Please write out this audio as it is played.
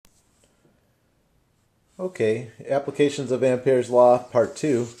Okay, applications of Ampere's law, part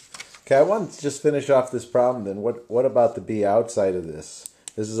 2. Okay, I want to just finish off this problem then. What about the B outside of this?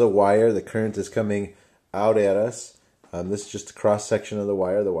 This is a wire. The current is coming out at us. This is just a cross section of the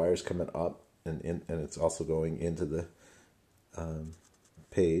wire. The wire is coming up, and it's also going into the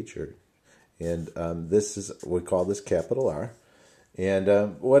page. This is, we call this capital R.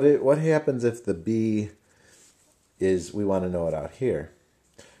 And what happens if the B is, we want to know it out here.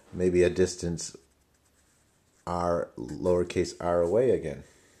 Maybe a distance r, lowercase r away again.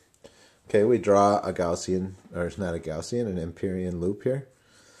 Okay, we draw a Gaussian, or it's not a Gaussian, an Amperian loop here,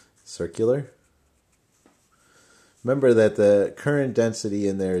 circular. Remember that the current density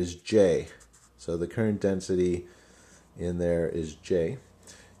in there is J. So the current density in there is J.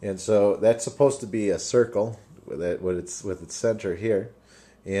 And so that's supposed to be a circle with its center here.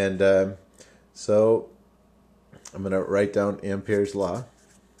 And so I'm going to write down Ampere's law.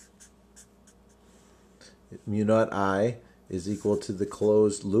 Mu naught I is equal to the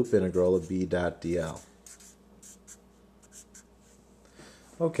closed loop integral of B dot dl.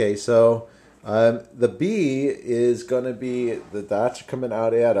 Okay, so the B is going to be, the dots are coming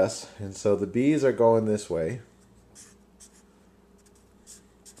out at us, and so the B's are going this way.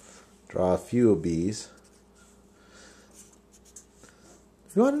 Draw a few of B's.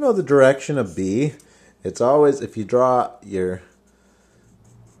 If you want to know the direction of B, it's always, if you draw your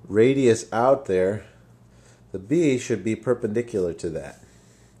radius out there, the B should be perpendicular to that,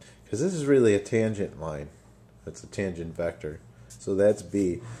 because this is really a tangent line. It's a tangent vector. So that's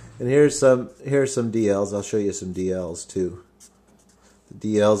B. And here's some DLs. I'll show you some DLs too.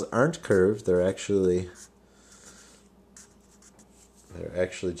 The DLs aren't curved. They're actually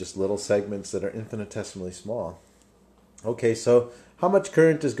just little segments that are infinitesimally small. Okay, so how much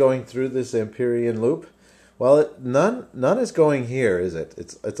current is going through this Amperian loop? Well, none is going here, is it?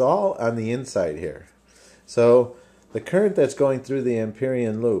 It's all on the inside here. So the current that's going through the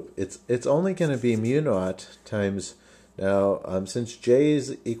Amperian loop, it's only going to be mu naught times, now since J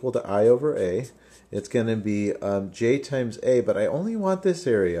is equal to I over A, it's going to be J times A, but I only want this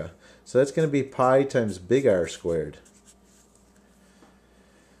area. So that's going to be pi times big R squared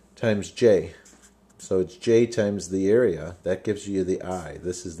times J. So it's J times the area. That gives you the I.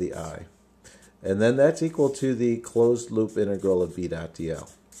 This is the I. And then that's equal to the closed loop integral of B dot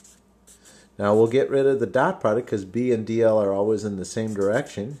dl. Now we'll get rid of the dot product because B and dl are always in the same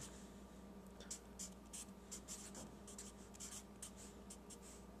direction.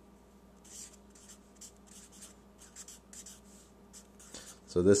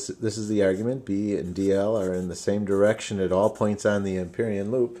 So this is the argument. B and dl are in the same direction at all points on the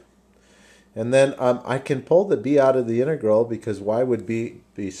Amperian loop. And then I can pull the B out of the integral because why would B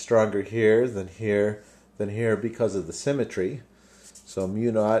be stronger here than here than here because of the symmetry. So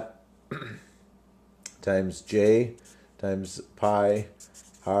mu naught times J times pi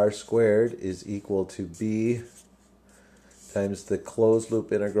R squared is equal to B times the closed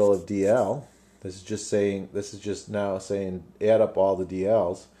loop integral of dl. This is just now saying add up all the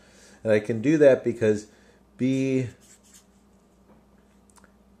dl's. And I can do that because B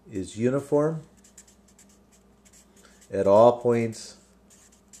is uniform at all points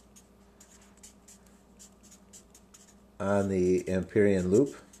on the Amperian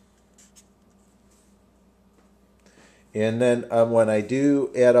loop. And then when I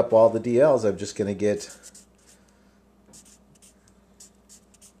do add up all the dl's, I'm just going to get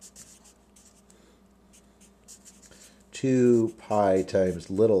two pi times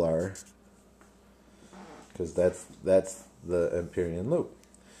little r, because that's the Amperian loop.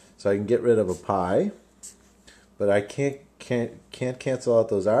 So I can get rid of a pi, but I can't cancel out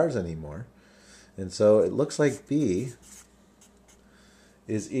those r's anymore. And so it looks like B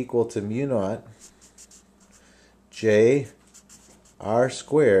is equal to mu naught J R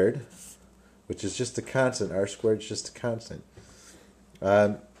squared, which is just a constant. R squared is just a constant,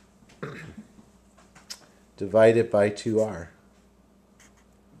 divided by 2r.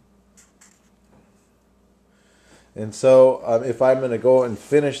 And so if I'm going to go and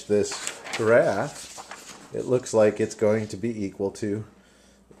finish this graph, it looks like it's going to be equal to,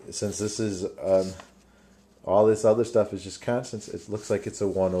 since this is all this other stuff is just constants, it looks like it's a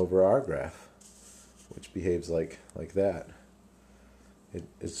 1 over r graph, which behaves like that. It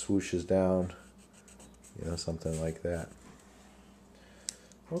swooshes down, something like that.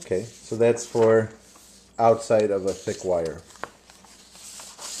 Okay, so that's for outside of a thick wire.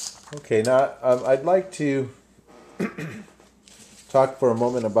 Okay, now I'd like to talk for a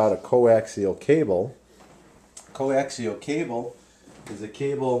moment about a coaxial cable. Coaxial cable is a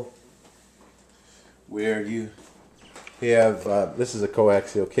cable where you have, this is a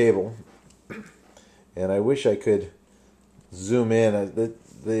coaxial cable, And I wish I could zoom in.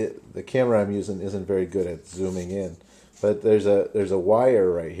 The camera I'm using isn't very good at zooming in, but there's a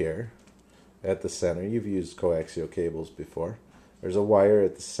wire right here at the center. You've used coaxial cables before. There's a wire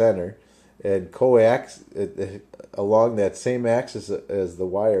at the center, and along that same axis as the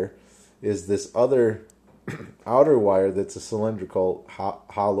wire is this other outer wire that's a cylindrical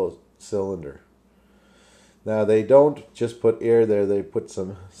hollow cylinder. Now they don't just put air there; they put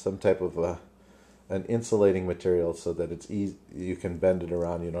some type of an insulating material so that it's easy. You can bend it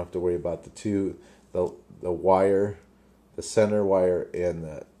around. You don't have to worry about the wire, the center wire, and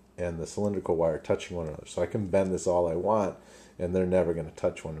the cylindrical wire touching one another. So I can bend this all I want, and they're never going to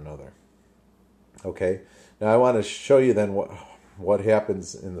touch one another. Okay. Now I want to show you then what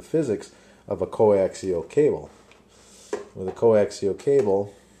happens in the physics of a coaxial cable. With a coaxial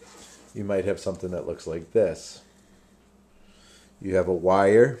cable, you might have something that looks like this. You have a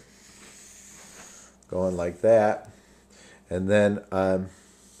wire going like that, and then on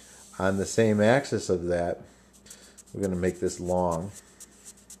the same axis of that, we're going to make this long.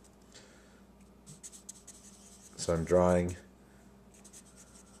 So I'm drawing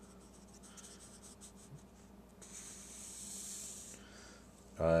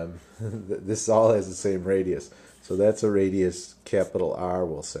this all has the same radius. So that's a radius capital R,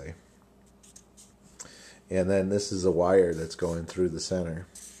 we'll say. And then this is a wire that's going through the center.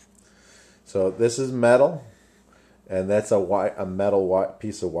 So this is metal, and that's a metal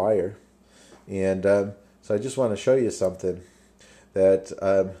piece of wire. And so I just want to show you something that,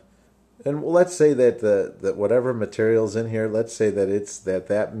 and let's say that whatever material's in here, let's say that it's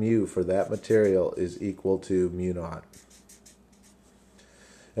that mu for that material is equal to mu naught.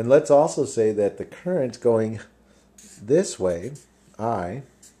 And let's also say that the current going this way, I,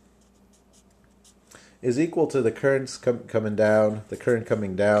 is equal to the currents coming down, the current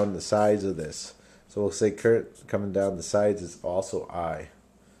coming down the sides of this. So we'll say current coming down the sides is also I.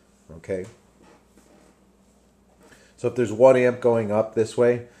 Okay? So if there's 1 amp going up this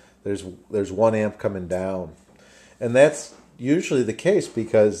way, there's 1 amp coming down. And that's usually the case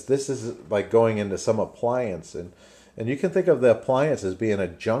because this is like going into some appliance. And you can think of the appliance as being a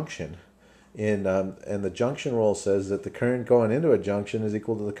junction. And the junction rule says that the current going into a junction is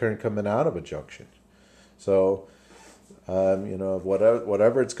equal to the current coming out of a junction. So,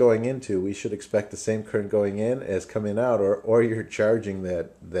 whatever it's going into, we should expect the same current going in as coming out, or you're charging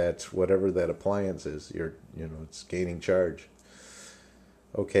that whatever that appliance is. It's gaining charge.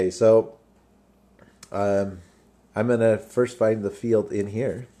 Okay, so I'm going to first find the field in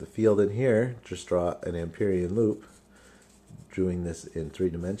here. The field in here, just draw an Amperian loop, doing this in 3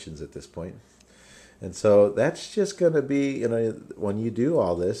 dimensions at this point. And so that's just going to be, when you do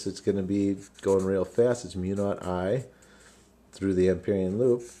all this, it's going to be going real fast. It's mu naught I through the Amperian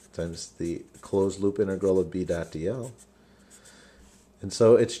loop times the closed loop integral of B dot dl. And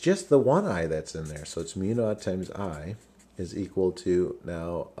so it's just the 1I that's in there. So it's mu naught times I is equal to,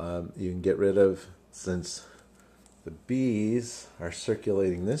 now you can get rid of, since the B's are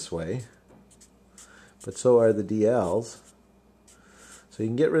circulating this way, but so are the dl's. So you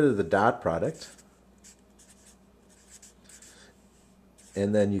can get rid of the dot product.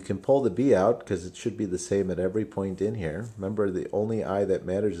 And then you can pull the B out because it should be the same at every point in here. Remember, the only I that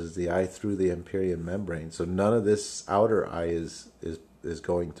matters is the I through the Amperian membrane. So none of this outer I is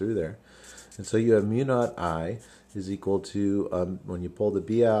going through there. And so you have mu naught I is equal to, when you pull the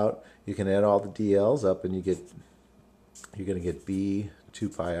B out, you can add all the dl's up and you're going to get B 2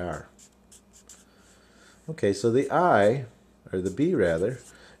 pi r. Okay, so the I, or the B rather,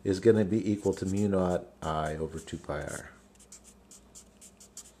 is going to be equal to mu naught I over 2 pi r.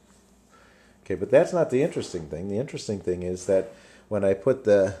 Okay, but that's not the interesting thing. The interesting thing is that when I put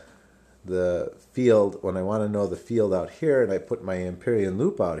the field, when I want to know the field out here, and I put my Amperian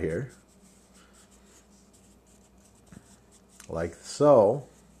loop out here, like so,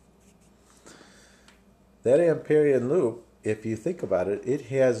 that Amperian loop, if you think about it, it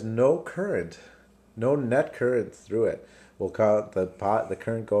has no current, no net current through it. We'll count the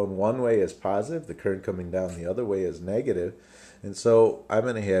current going one way as positive, the current coming down the other way as negative. And so I'm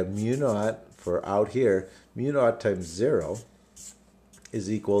going to have mu naught for out here, mu naught times 0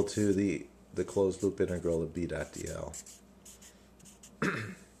 is equal to the closed loop integral of B dot dl.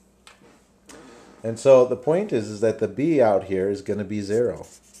 And so the point is that the B out here is going to be 0.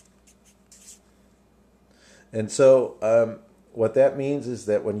 And so what that means is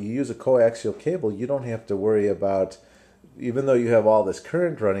that when you use a coaxial cable, you don't have to worry about, even though you have all this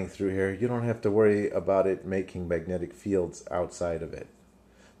current running through here, you don't have to worry about it making magnetic fields outside of it.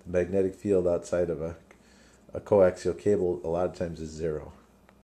 The magnetic field outside of a coaxial cable a lot of times is 0.